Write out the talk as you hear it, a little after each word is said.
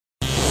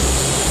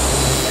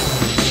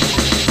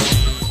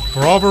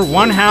For over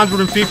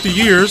 150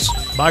 years,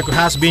 Bahco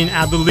has been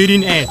at the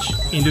leading edge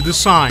in the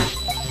design,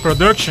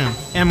 production,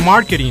 and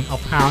marketing of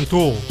hand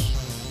tools.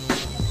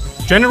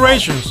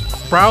 Generations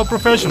of proud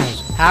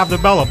professionals have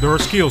developed their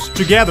skills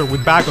together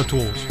with Bahco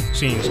tools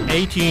since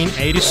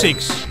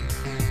 1886.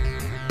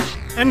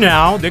 And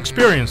now the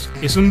experience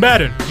is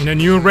embedded in a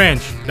new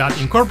range that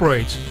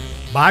incorporates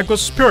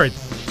Bahco's spirit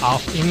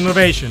of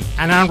innovation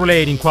and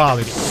unrelated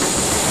quality.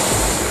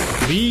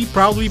 We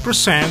proudly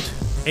present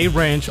a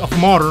range of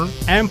modern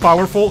and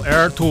powerful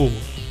air tools.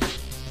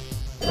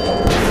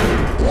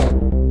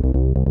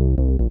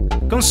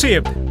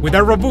 Conceived with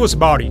a robust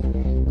body,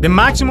 the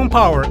maximum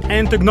power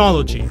and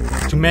technology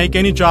to make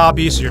any job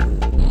easier.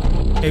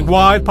 A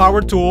wide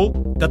power tool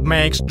that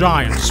makes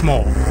giants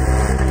small.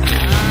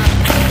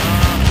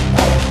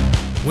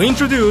 We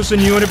introduce a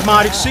new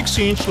pneumatic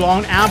 6-inch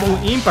long ample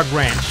impact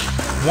wrench,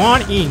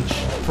 1 inch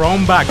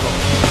from Bahco.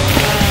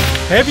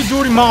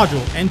 Heavy-duty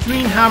module and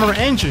twin hammer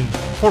engine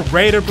for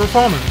greater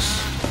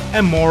performance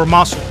and more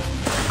muscle.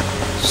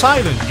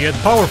 Silent yet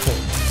powerful,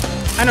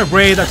 and a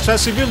great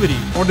accessibility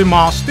for the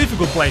most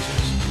difficult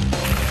places.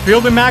 Feel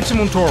the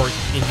maximum torque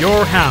in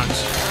your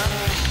hands.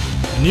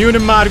 New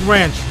pneumatic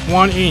wrench,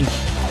 1 inch,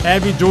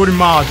 heavy-duty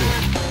module,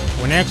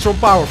 when extra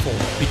powerful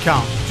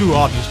becomes too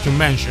obvious to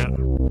mention.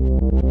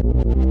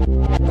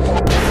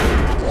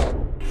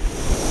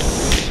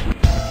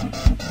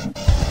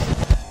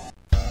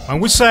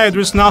 When we say there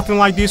is nothing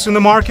like this in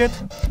the market,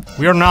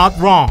 we are not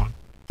wrong.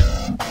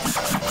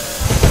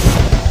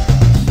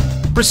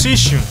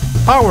 Precision,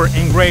 power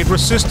and great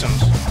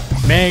resistance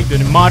make the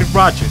pneumatic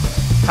ratchet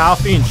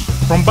half-inch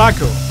from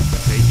Bahco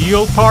the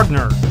ideal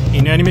partner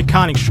in any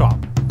mechanic shop.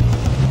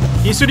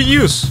 Easy to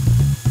use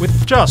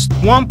with just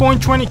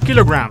 1.20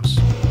 kilograms,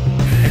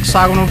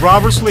 hexagonal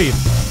rubber sleeve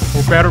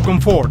for better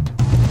comfort,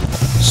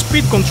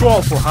 speed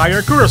control for higher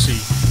accuracy,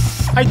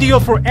 ideal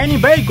for any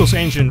vehicle's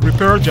engine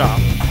repair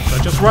job,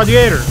 such as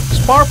radiator,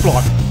 spark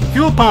plug,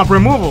 fuel pump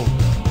removal,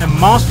 and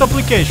most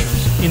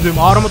applications in the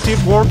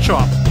automotive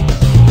workshop.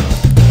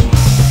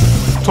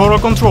 Total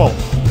control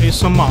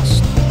is a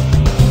must.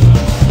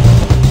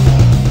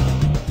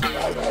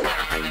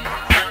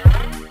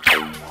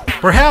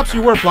 Perhaps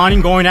you were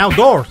planning going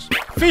outdoors,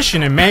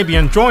 fishing and maybe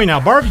enjoying a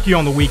barbecue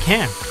on the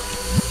weekend.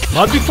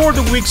 But before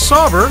the week's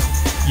over,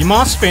 you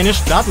must finish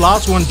that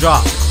last one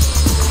job.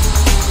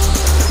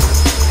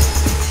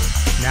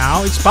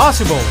 Now it's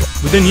possible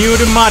with the new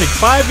pneumatic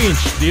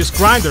 5-inch disc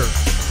grinder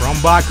from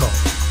Bahco.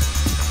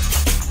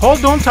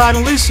 Hold on tight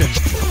and listen.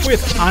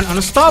 With an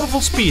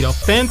unstoppable speed of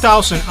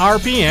 10,000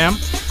 RPM,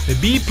 the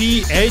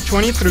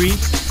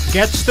BP-A23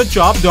 gets the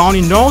job done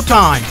in no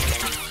time.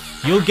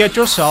 You'll get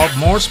yourself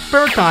more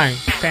spare time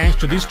thanks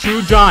to this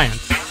true giant,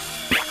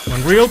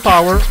 when real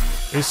power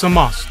is a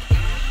must.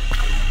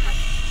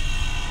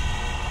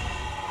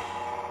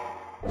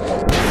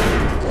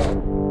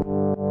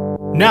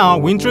 Now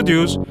we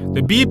introduce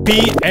the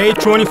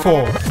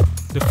BP-A24,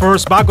 the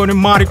first Bahco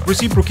pneumatic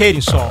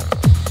reciprocating saw.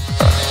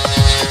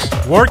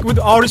 Work with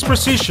artist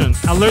precision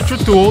and let your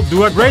tool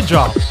do a great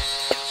job.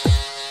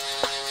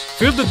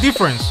 Feel the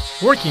difference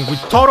working with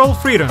total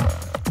freedom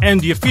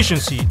and the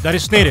efficiency that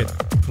is needed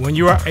when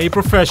you are a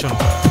professional.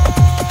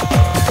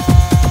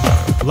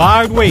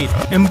 Lightweight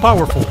and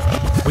powerful,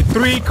 with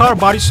 3 car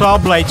body saw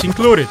blades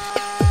included.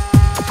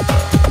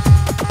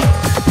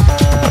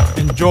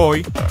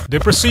 Enjoy the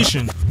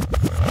precision.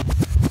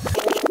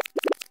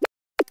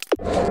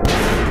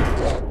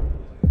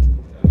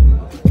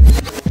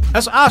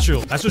 As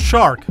agile as a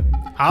shark,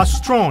 as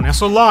strong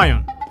as a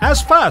lion,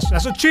 as fast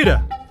as a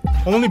cheetah,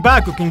 only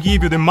Bahco can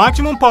give you the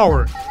maximum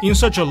power in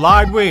such a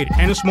lightweight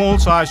and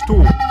small-sized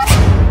tool.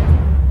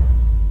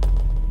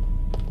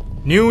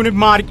 New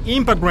pneumatic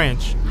impact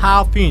wrench,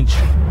 half-inch.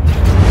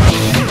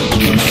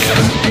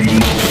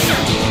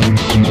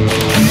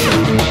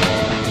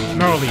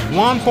 Merely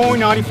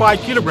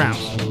 1.95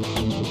 kilograms,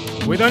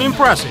 with an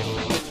impressive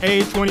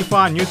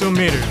 825 Newton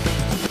meters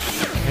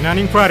and an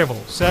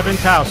incredible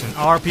 7,000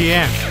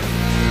 RPM.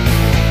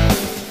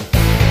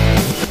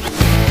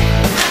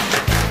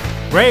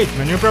 Great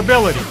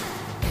maneuverability,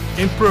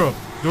 improved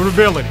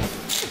durability,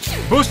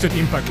 boosted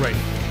impact rate.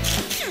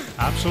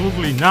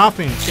 Absolutely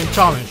nothing can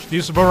challenge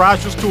this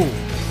voracious tool.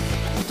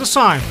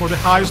 Designed for the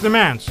highest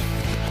demands,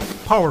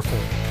 powerful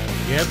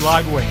yet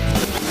lightweight.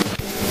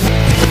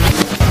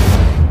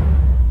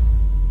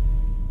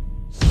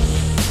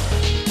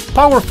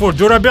 Powerful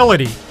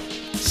durability,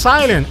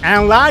 silent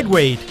and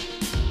lightweight,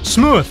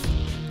 smooth,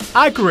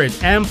 accurate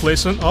and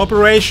pleasant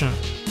operation.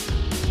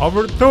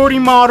 Over 30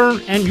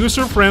 modern and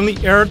user-friendly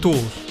air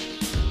tools,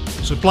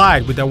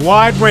 supplied with a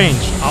wide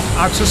range of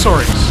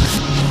accessories.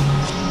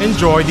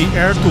 Enjoy the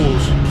air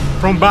tools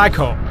from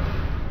Bahco.